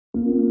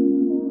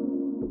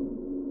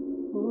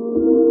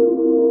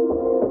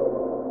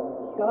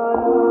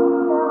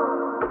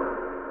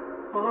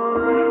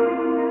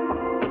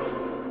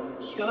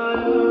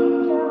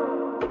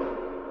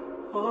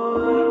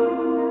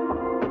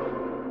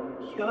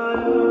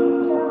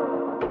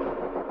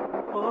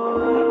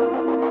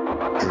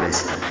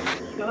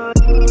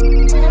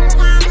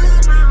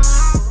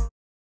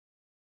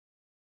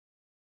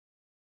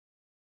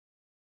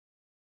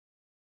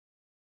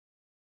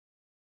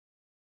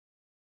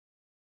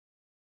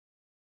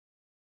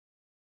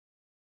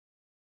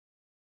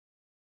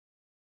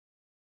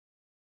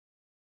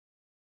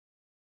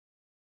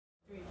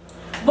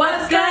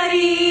What's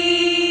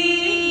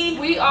goody?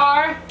 We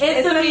are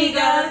It's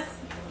Amigas.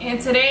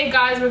 And today,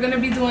 guys, we're gonna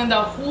be doing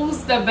the Who's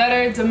the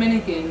Better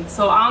Dominican.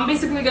 So I'm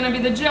basically gonna be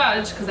the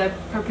judge because I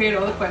prepared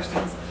all the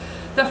questions.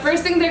 The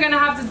first thing they're gonna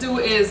have to do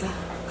is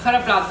cut a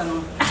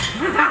plátano.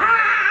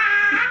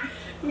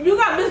 You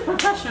got this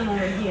professional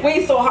here.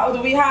 Wait, so how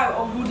do we have?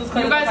 Oh, who just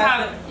cut You guys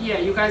have, yeah,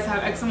 you guys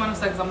have X amount of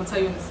seconds. I'm gonna tell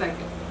you in a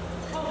second.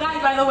 Oh,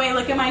 guys, by the way,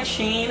 look at my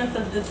chain. It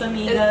says It's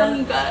Amigas.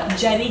 It's Amigas.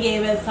 Jenny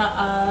gave it to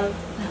us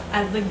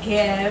as a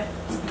gift.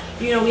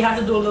 You know, we have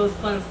to do a little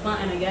fun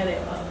stunt and I get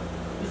it. But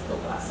we still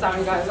got it.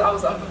 Sorry, guys, I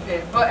was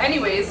unprepared. But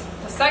anyways,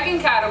 the second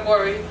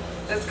category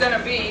is gonna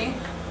be.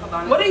 Hold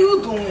on. What are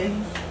you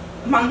doing?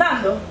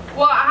 Mandando.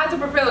 Well, I had to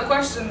prepare the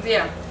questions,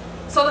 yeah.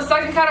 So the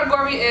second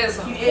category is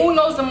who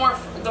knows the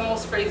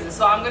most phrases.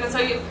 So I'm gonna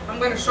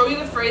show you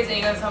the phrase and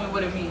you're gonna tell me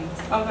what it means.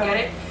 Okay. Get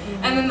it?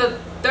 And then the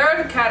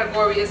third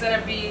category is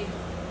gonna be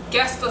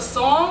guess the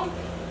song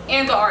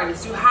and the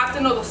artist. You have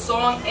to know the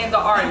song and the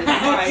artist.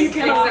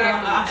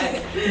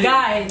 Exactly.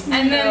 Guys.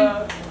 And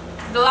then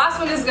the last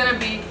one is gonna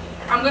be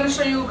I'm gonna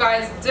show you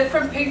guys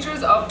different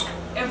pictures of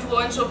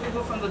influential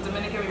people from the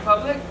Dominican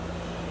Republic.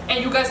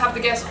 And you guys have to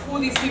guess who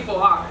these people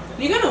are.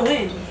 You're gonna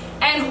win.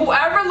 And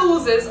whoever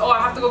loses, oh, I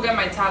have to go get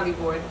my tally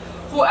board.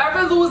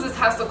 Whoever loses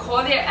has to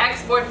call their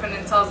ex-boyfriend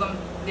and tells them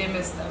they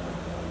missed them.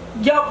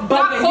 Yo,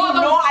 but you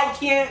know I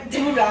can't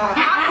do that.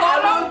 I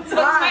call them,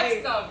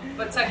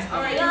 but text them.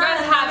 Alright, you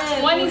guys have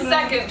 20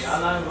 seconds.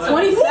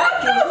 20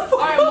 seconds?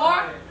 Alright,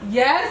 more?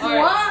 Yes, right.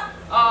 what?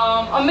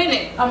 A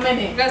minute. A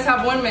minute. You guys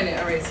have 1 minute.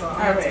 Alright, so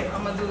Alright.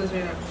 I'm gonna do this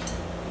right now.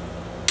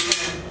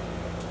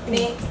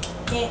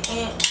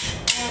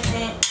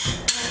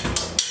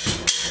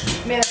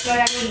 Mira, estoy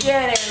aquí.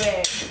 Quiere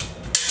ver.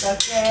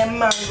 Okay,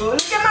 mango.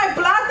 Look at my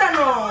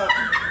plátano.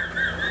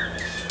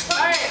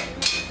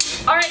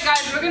 Alright,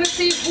 guys, we're gonna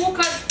see who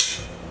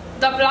cuts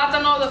the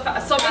plátano the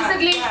fastest. So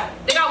basically,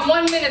 they got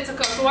 1 minute to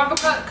cook. So whoever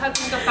cuts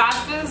it the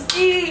fastest.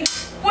 Y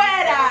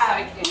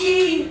fuera.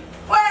 Y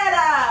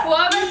fuera.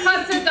 Whoever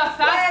cuts it the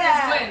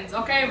fastest wins.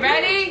 Okay,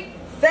 ready?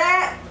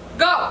 Set.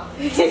 Go.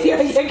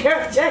 Your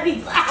girl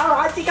Jenny's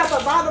out. She got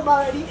the bottom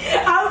already.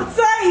 I'm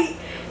tight.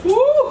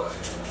 Woo.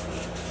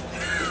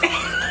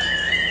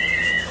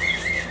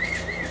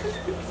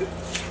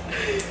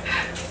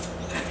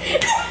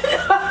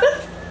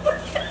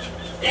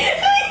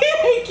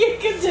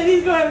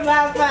 Jenny's going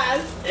that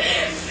fast.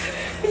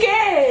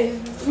 ¿Qué?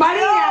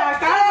 María,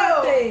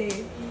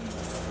 cálmate.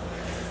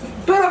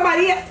 Pero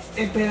María,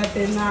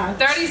 espérate nada.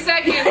 30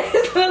 seconds.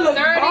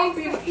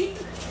 30.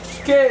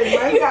 Good.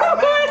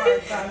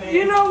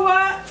 You know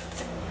what?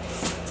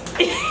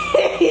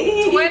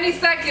 20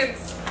 seconds.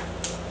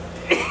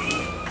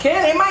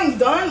 Kid, am I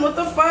done? What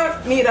the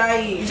fuck? Mira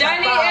ahí.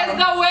 Jenny is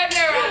the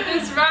winner of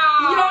this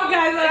round. Yo,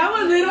 guys, when I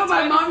was little,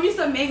 my mom used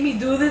to make me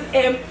do this,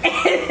 and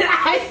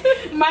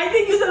my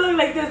thing used to look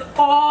like this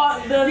all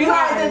the time. You know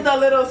I did the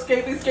little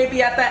scrapey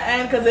at the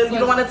end because you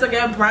don't want it to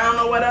get brown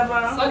or whatever.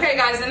 Okay,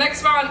 guys, the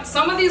next round,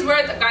 some of these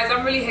words, guys,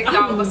 I'm really hicked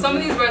out, but some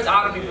of these words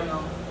I don't even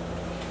know.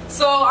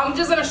 So I'm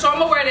just going to show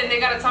them a word and they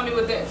got to tell me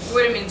what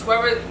it means.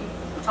 Whoever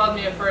tells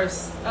me it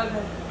first.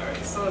 Okay.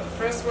 Alright, so the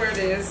first word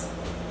is...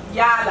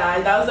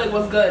 Yala. That was like,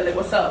 what's good? Like,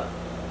 what's up?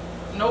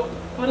 Nope.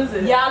 What is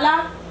it?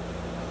 Yala.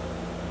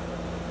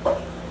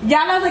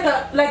 Yala's like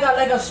a.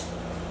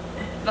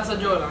 That's a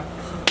yola.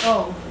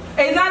 Oh.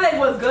 It's not like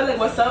what's good, like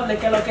what's up,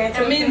 like okay.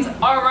 It means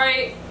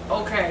alright,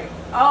 okay.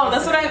 Oh,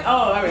 that's what I.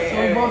 Oh, alright.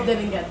 So we both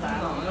didn't get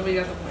that. No, nobody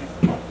got the point.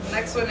 The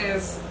next one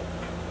is...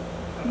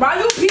 Why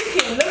you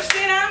peeking? Look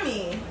straight at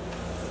me.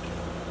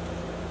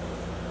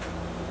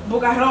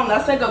 Bugarrón.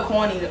 That's like a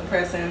corny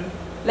person,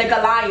 like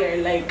a liar,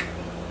 like.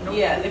 Nope.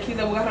 Yeah, like he's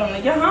a bugarrón.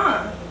 Like,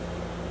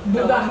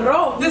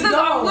 Bugarrón. This is,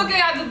 I'm looking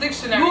at the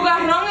dictionary.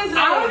 Bugarrón is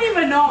like, I don't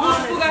even know,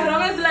 honestly.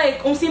 Bugarrón is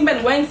like un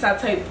sinvergüenza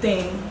type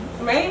thing,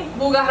 right?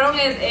 Bugarrón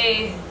is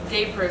a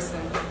gay person.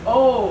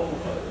 Oh,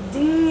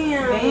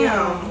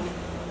 damn.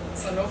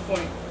 So no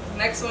point.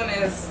 Next one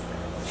is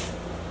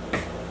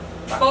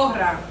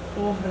porra.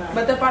 Porra.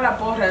 Vete para la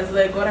porra is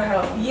like go to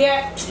hell.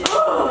 Yeah.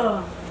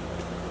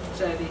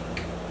 Jetty.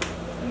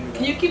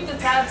 Can you keep the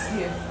tabs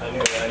here? I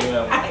knew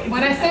that.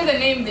 When I say the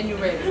name, then you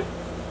write it.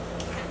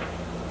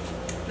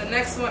 The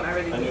next one, I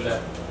already did. I knew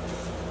that.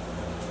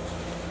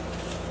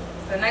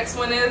 The next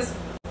one is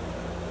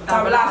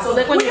Tablazo.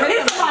 Like when you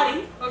hit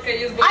somebody.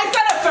 Okay, use both. I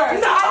said it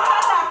first. No. I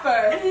said that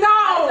first. No.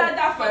 I said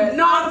that first.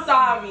 No. I'm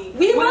sorry.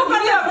 We both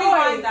got the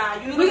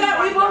point. We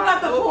both got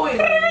the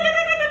point.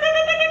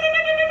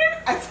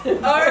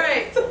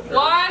 Alright.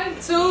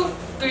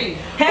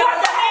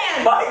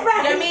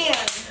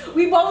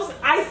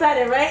 said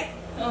it, right?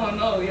 Oh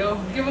no, yo.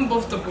 Give them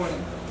both the point.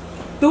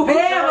 Tu Judge,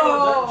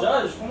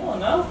 huevo. come on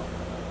now.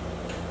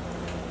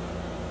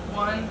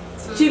 1,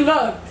 2. She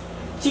looked.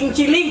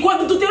 Chinchilín.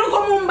 Cuando tú tienes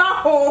como un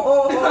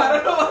bajo. I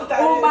don't know what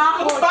that Un is.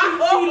 bajo.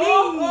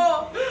 Chinchilín.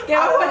 Que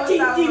bajo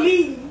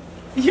chinchilín.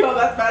 Yo,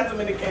 that's bad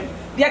Dominican.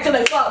 They actually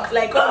like fuck,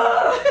 like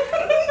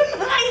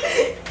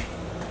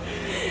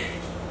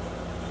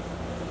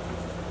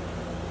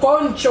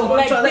Concho.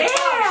 Like, Concho, like,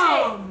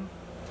 damn.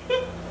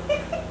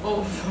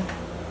 Oh.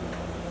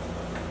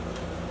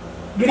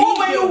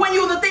 Oh, when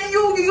you the thing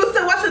you used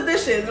to wash the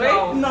dishes,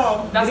 right?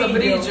 No. That's a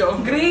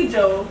brillo.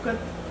 Grillo.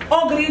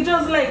 Oh,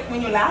 grillo's like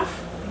when you laugh.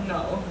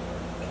 No.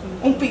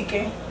 Un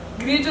pique.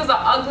 Grillo's an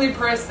ugly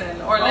person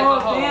or like a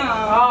hoe. Damn.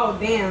 Oh,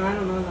 damn. I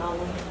don't know that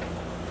one.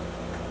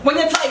 When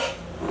you're tight.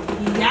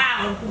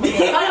 Yeah.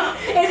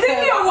 It took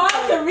me a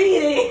while to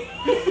read it.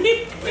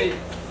 Wait.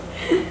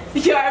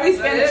 Yo, I read That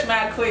Spanish it?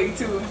 mad quick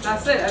too.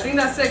 That's it. I think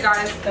that's it,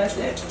 guys. That's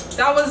it.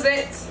 That was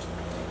it.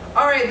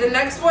 Alright, the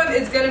next one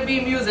is gonna be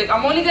music.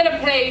 I'm only gonna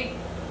play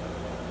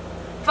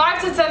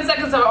 5 to 10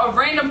 seconds of a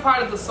random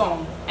part of the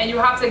song. And you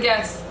have to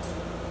guess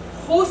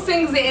who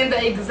sings it in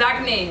the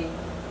exact name.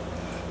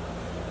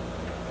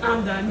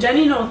 I'm done.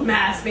 Jenny knows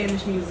mad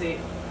Spanish music.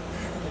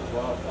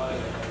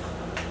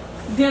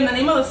 Damn, the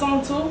name of the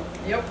song too?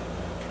 Yep.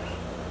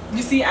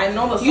 You see, I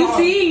know the song. You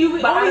see,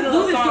 you but I always know do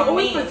the this. song You're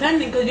always means.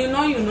 pretending because you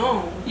know.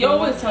 You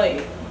always tell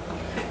you.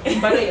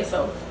 Better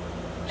yourself.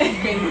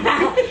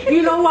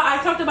 You know what? I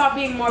talked about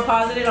being more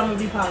positive. I'm gonna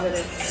be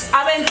positive.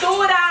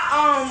 Aventura,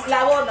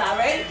 La Boda,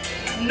 right?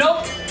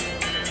 Nope.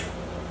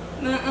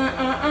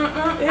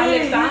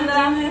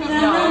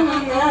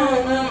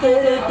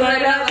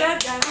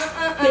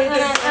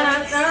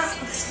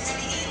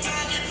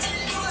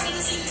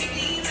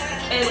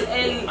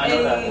 El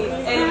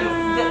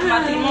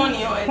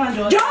matrimonio.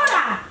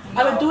 Llora.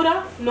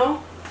 Aventura.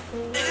 No.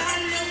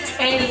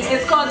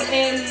 It's called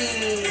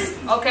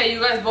El. Okay, you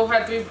guys both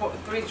had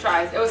three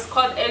tries. It was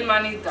called El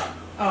Manita.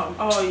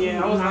 Oh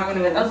yeah, I was not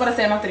gonna. I was about to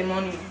say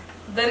matrimonio.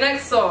 The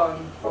next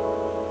song.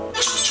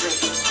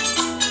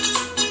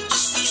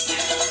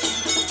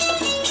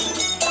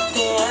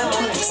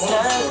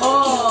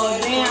 Oh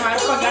damn, I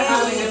forgot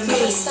how it is.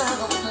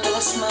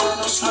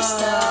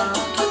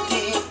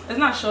 It's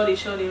not Shorty,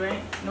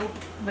 right? Nope.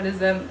 But is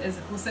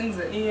who sings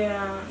it?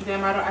 Yeah.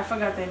 Damn, I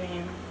forgot their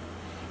name.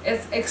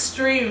 It's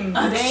Extreme.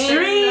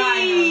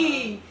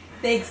 Extreme.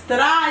 Te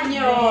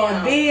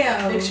extraño.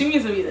 Damn. Extreme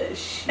used to be the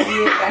shit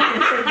back in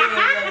the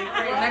day.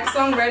 Alright, next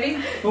song, ready?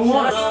 Me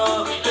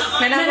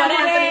enamoré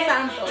de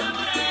Santo.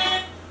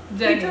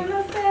 Jenny.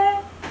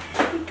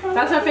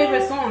 That's her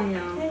favorite song, yo.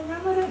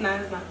 No,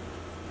 it's not.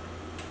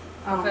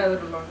 Okay, a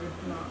little longer.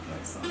 No,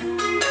 next song.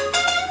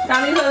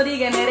 Cami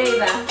Rodríguez,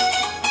 Nereida.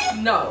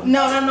 No.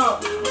 No.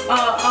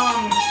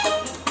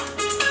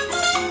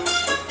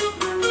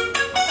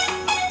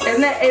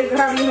 Es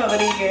Cami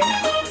Rodríguez.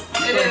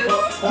 It is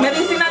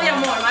Medicina de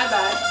Amor, my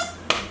bad.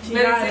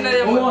 Medicina de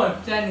Come Amor. on.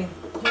 Jenny.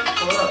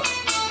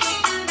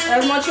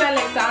 Es Mochi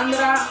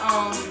Alexandra.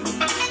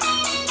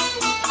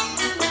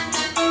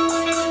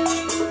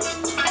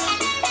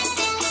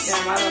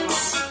 Damn, I don't know.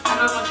 I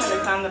know Mochi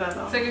Alexandra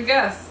though. Take a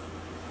guess.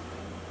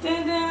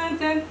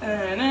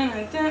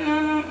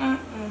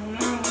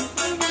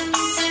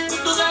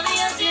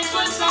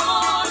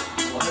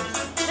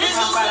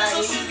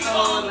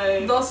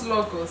 Like, Dos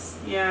Locos.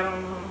 yeah, I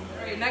don't know.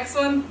 Alright, next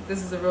one.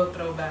 This is a real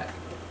throwback.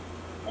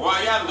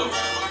 Guayando.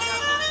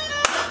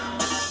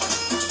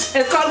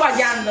 It's called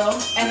Guayando,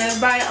 and it's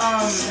by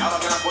Ahora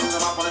que la cosa se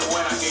va a poner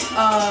buena aquí.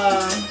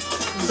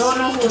 Don't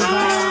know who.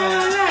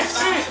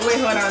 wait,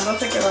 hold on, don't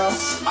take it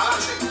off.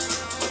 Adelante.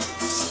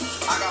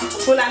 Hagan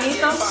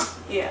Fulanito?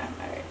 Yeah,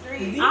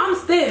 alright. I'm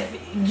stiff.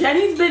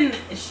 Jenny's been.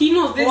 She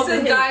knows This all the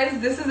is, hits. guys,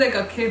 this is like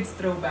a kid's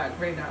throwback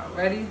right now.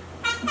 Ready?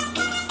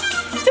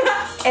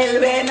 El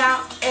Vena.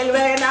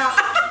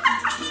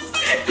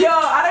 Yo,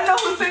 I don't know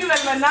who sings El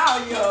Vena,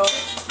 yo.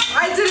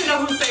 I didn't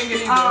know who sang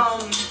it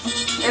either.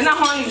 It's not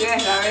Juan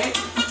Iglesia, right?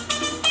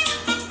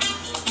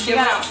 Give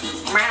it up.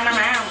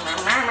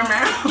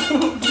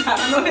 I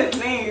don't know his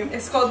name.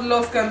 It's called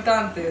Los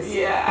Cantantes.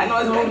 Yeah, I know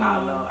it's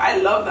Vena though. I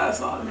love that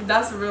song.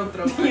 That's a real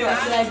throwback. Yeah.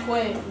 Like,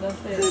 wait, that's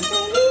it.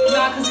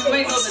 Nah, because you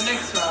might know the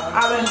next round.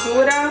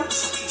 Aventura.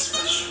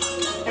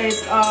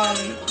 It's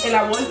El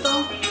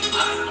Aborto.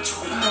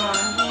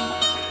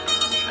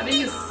 I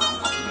think it's...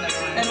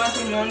 El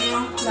Matrimonio.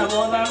 La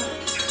Boda.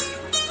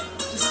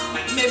 Just,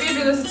 maybe if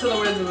you listen to the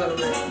words a little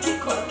bit.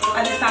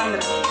 Alessandra.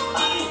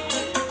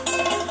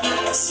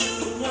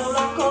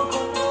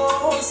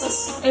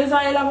 Es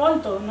El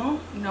Aborto, ¿no?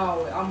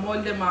 No,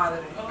 Amor de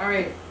Madre.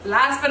 Alright,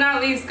 last but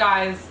not least,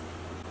 guys.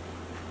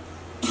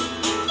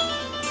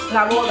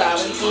 La Boda,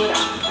 Aventura.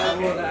 La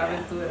Boda, yeah.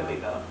 Aventura. There we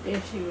go.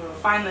 There she goes.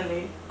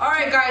 Finally.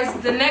 Alright, guys,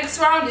 the next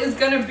round is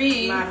gonna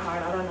be... Not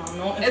hard, I don't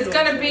know. No, It's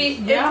gonna be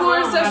I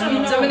influencers don't from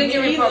know.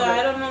 Dominican Me either. I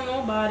Republic. don't know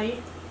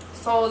nobody.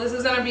 So this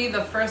is gonna be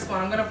the first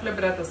one. I'm gonna flip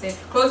it at the same.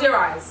 Close your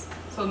eyes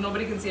so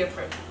nobody can see it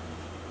first.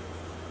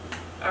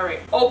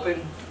 Alright,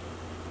 open.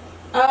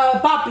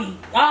 Papi.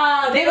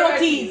 David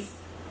Ortiz.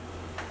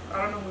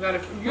 I don't know who got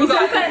it. You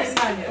said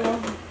Tanya.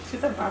 She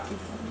said Poppy.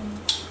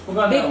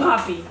 Big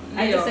Poppy.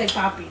 I Leo. just say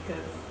Poppy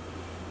because.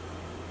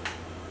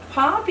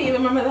 Poppy,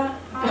 remember that?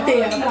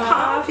 Yeah,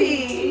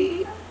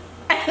 Poppy.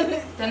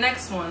 The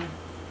next one.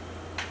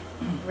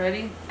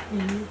 Ready?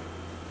 Mm-hmm.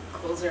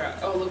 Close your eyes.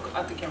 Oh, look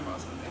at the camera or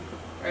something.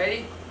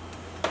 Ready?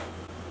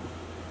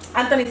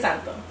 Anthony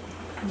Santo.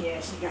 Yeah,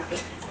 she got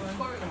it.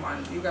 Come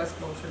on, you guys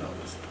both should know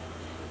this.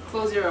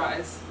 Close your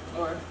eyes.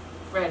 Or,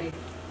 ready?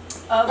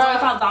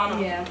 Saldana.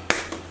 Yeah,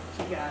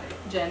 she got it.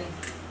 Jenny.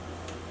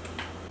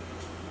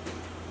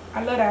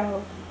 I love that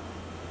hoe.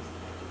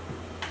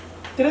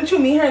 Didn't you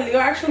meet her? Leo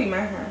actually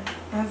met her.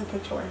 I have a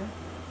picture of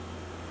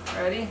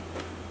her. Ready?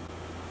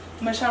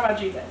 Michelle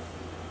Rodriguez.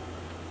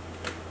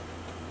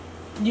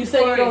 You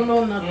said you don't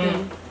know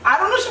nothing. I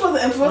don't know if she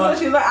was an influencer.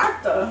 She's an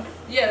actor.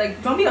 Yeah,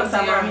 like, Don't be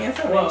upset about me. It's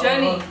alright.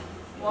 Jenny.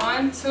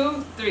 1,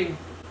 2, 3.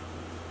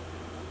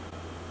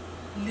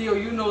 Leo,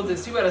 you know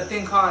this. You better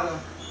think harder.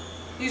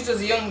 He's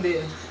just young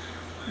there.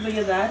 Is it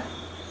your dad?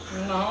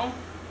 No.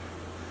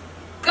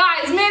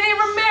 Guys, Manny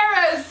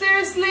Ramirez,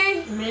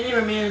 seriously? Manny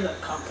Ramirez is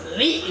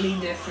completely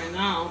different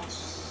now.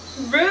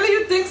 Really?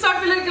 You think so? I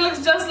feel like it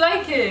looks just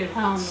like him.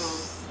 Hell no.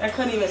 I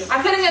couldn't even.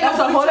 I couldn't get That's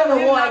no a whole picture of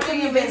other him war. I not couldn't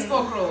being in even.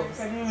 baseball I clothes.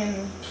 couldn't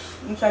even.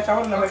 In fact, I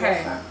would never guess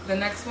Okay, that. the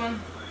next one.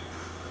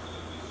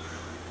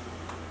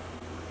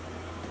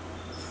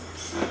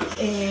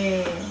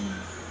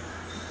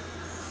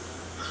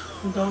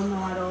 Don't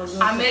know at all.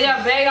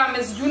 Amelia Vega,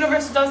 Miss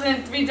Universe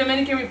 2003,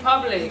 Dominican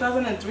Republic.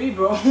 2003,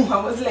 bro.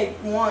 I was like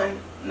 1.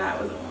 Nah,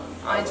 I wasn't 1.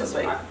 I just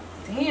like,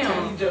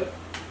 damn.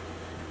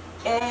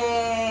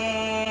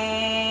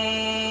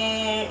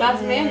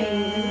 That's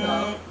Manny.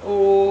 No.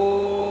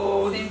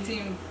 Oh. Same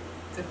team,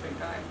 different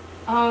guy.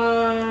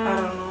 I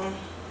don't know.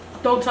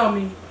 Don't tell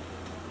me.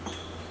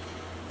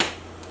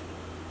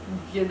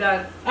 Your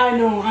dad. I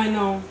know. I don't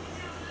know.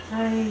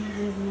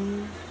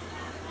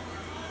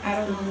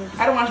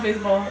 I don't watch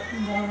baseball.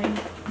 Boring.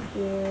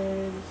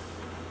 Is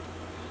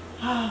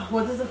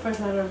what is the first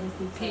letter of his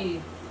name?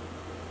 P.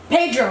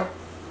 Pedro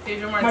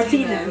Pedro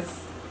Martinez.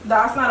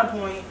 That's not a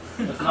point.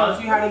 That's Because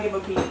not you had to give a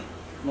P.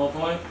 no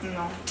point.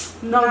 No.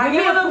 No, Nah,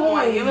 give me a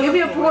point. Give Give me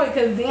a point. point,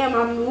 cause damn,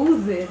 I'm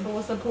losing. So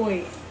what's the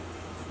point?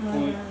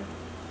 Point.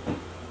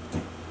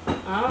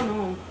 I don't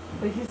know.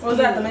 But he's What was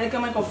that?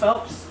 Dominican Michael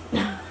Phelps?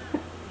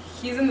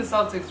 He's in the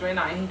Celtics right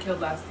now and he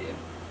killed last year.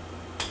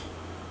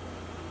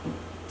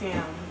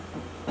 Damn.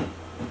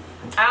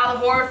 Al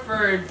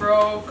Horford,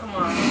 bro. Come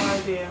on. No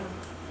idea.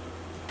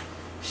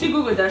 She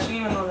googled that. She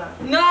didn't even know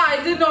that. No,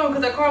 I did know him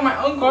because I called my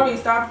uncle. Corey,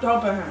 stop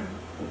helping her.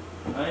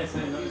 I ain't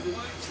saying nothing.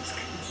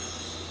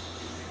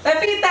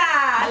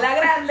 Pepita, la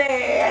grande.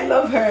 I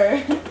love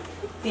her.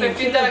 Damn,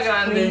 she Pepita looks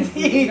Grande.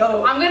 crazy.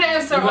 Yo. I'm gonna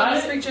insert You got all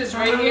these it? pictures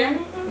right here.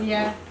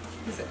 Yeah.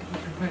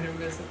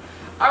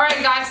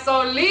 Alright guys,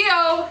 so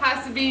Leo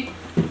has to be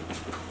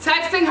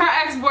texting her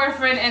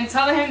ex-boyfriend and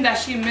telling him that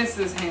she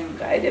misses him.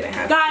 I didn't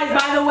have Guys,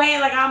 by the way,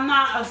 like I'm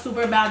not a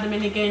super bad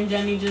Dominican.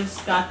 Jenny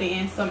just got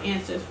some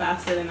answers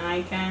faster than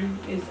I can.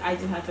 I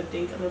just have to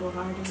think a little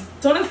harder.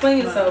 Don't explain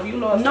yourself. You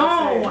lost.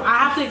 No, yourself. I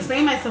have to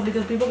explain myself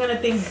because people are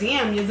gonna think,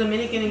 damn, you're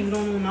Dominican and you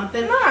don't know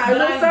nothing. Nah, I But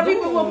know some do.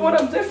 people were brought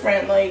up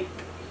different. Like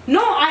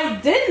No, I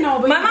did know,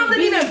 but my you mom could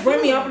didn't be even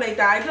bring me too. up like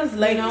that. I just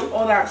like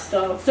all that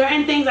stuff.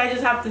 Certain things I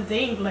just have to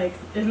think. Like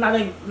it's not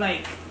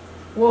like.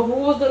 Well, who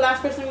was the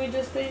last person we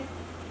just think?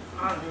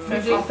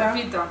 Fefita.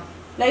 Fefita.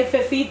 Like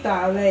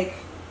Fefita. Like,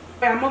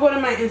 wait, I'm gonna go to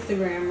my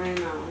Instagram right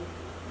now.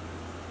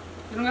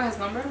 You don't got his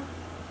number?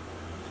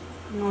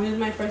 No, he's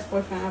my first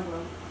boyfriend ever.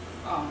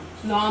 Oh.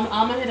 No, I'm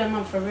gonna hit him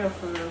up for real,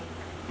 for real.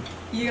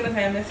 You gonna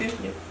say I miss you?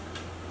 Yep.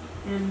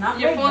 And not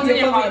Your right- phone's in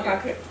your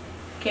pocket.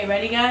 Okay,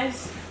 ready,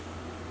 guys?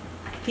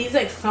 He's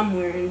like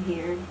somewhere in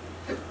here,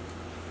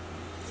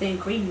 saying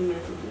crazy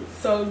messages.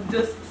 So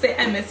just say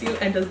I miss you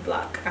and just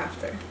block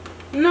after.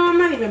 No, I'm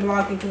not even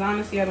blocking because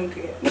honestly, I don't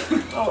care.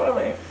 Oh,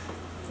 alright.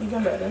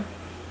 Even better.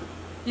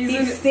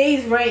 He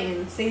stays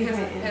writing. Stays His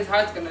writing.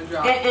 heart's gonna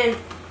drop. And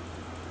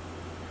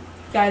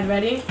guys,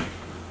 ready?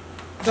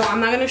 So I'm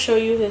not gonna show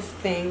you his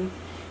thing,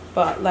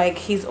 but like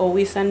he's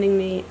always sending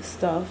me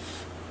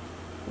stuff.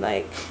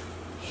 Like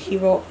he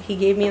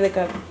gave me like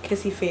a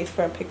kissy face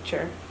for a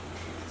picture.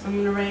 So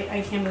I'm gonna write.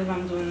 I can't believe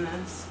I'm doing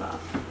this. But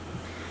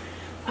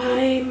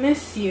I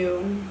miss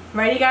you.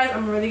 Ready, guys?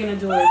 I'm really gonna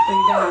do it. So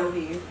you gotta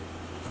leave.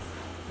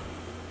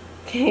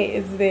 Okay,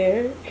 it's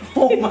there.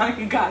 Oh my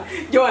god.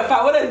 Yo, if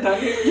I would have done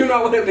it, you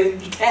know I would have been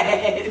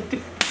dead.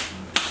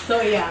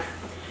 So yeah,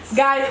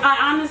 guys, I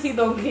honestly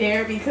don't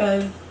care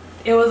because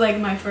it was like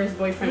my first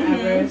boyfriend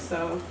ever.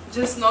 So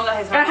Just know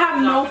that his I heart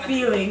have no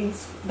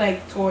feelings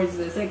like towards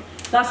this. Like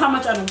that's how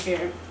much I don't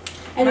care.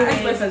 My Anyway,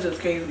 ex-boyfriend's just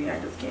crazy. I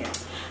just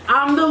can't.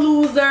 I'm the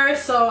loser,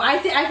 so I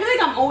feel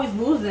like I'm always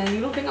losing.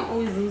 You don't think I'm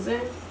always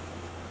losing?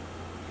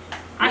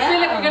 I feel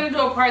like Yeah. we're gonna do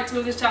a part 2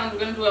 of this challenge. We're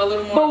gonna do it a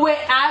little more. But with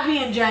Abby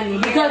and Jenny,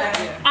 because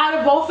Yeah. out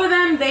of both of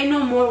them, they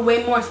know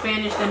way more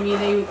Spanish than me.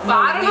 But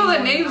I don't know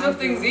the names of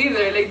things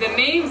either. Like the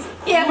names.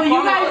 Yeah, but you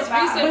Mama guys, was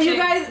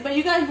researching. but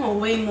you guys know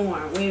way more.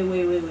 Way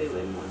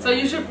more. So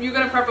you're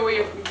gonna prep it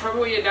with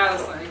your dad or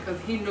something, because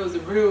he knows the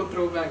real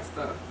throwback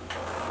stuff.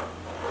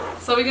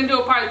 So we can do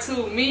a part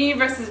 2. Me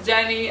versus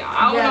Jenny.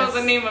 I don't know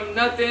the name of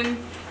nothing.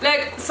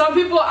 Like some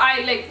people,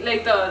 I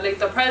like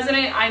the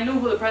president. I knew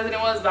who the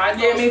president was, but I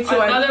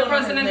thought another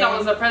president that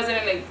was a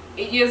president like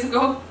 8 years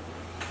ago.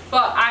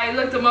 But I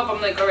looked him up.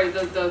 I'm like, alright,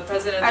 the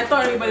president. I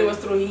thought everybody was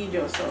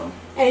Trujillo, so.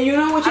 And you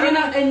know what you're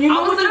gonna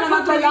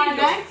pelar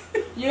next?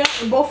 Yeah,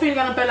 both of you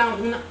gonna pelar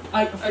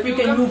a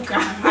freaking yuca.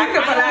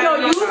 Yo,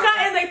 yuca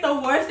is like the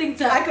worst thing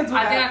to. I think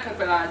I could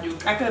pelar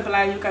yuca. I could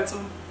pelar yuca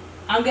too.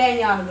 I'm getting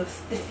y'all the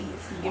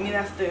stiffies. Give me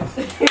that stiff.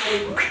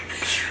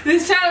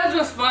 This challenge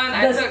was fun.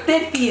 The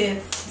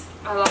stiffiest.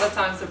 A lot of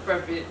times to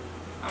prep it.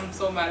 I'm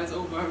so mad it's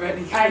over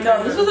already. I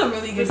know, this was a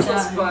really good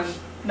challenge. This was fun.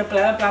 The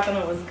plata de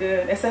plátano was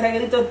good. Ese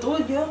regalito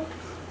tuyo.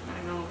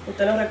 I know.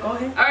 Usted lo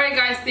recoge. Alright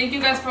guys, thank you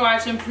guys for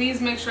watching.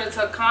 Please make sure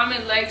to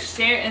comment, like,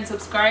 share, and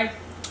subscribe.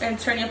 And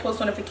turn your post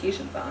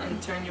notifications on.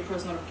 And turn your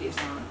post notifications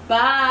on.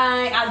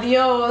 Bye.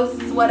 Adios.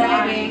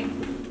 Whatever.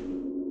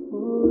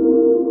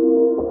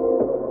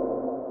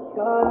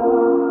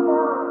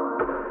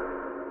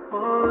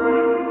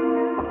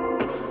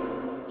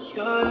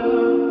 Bye.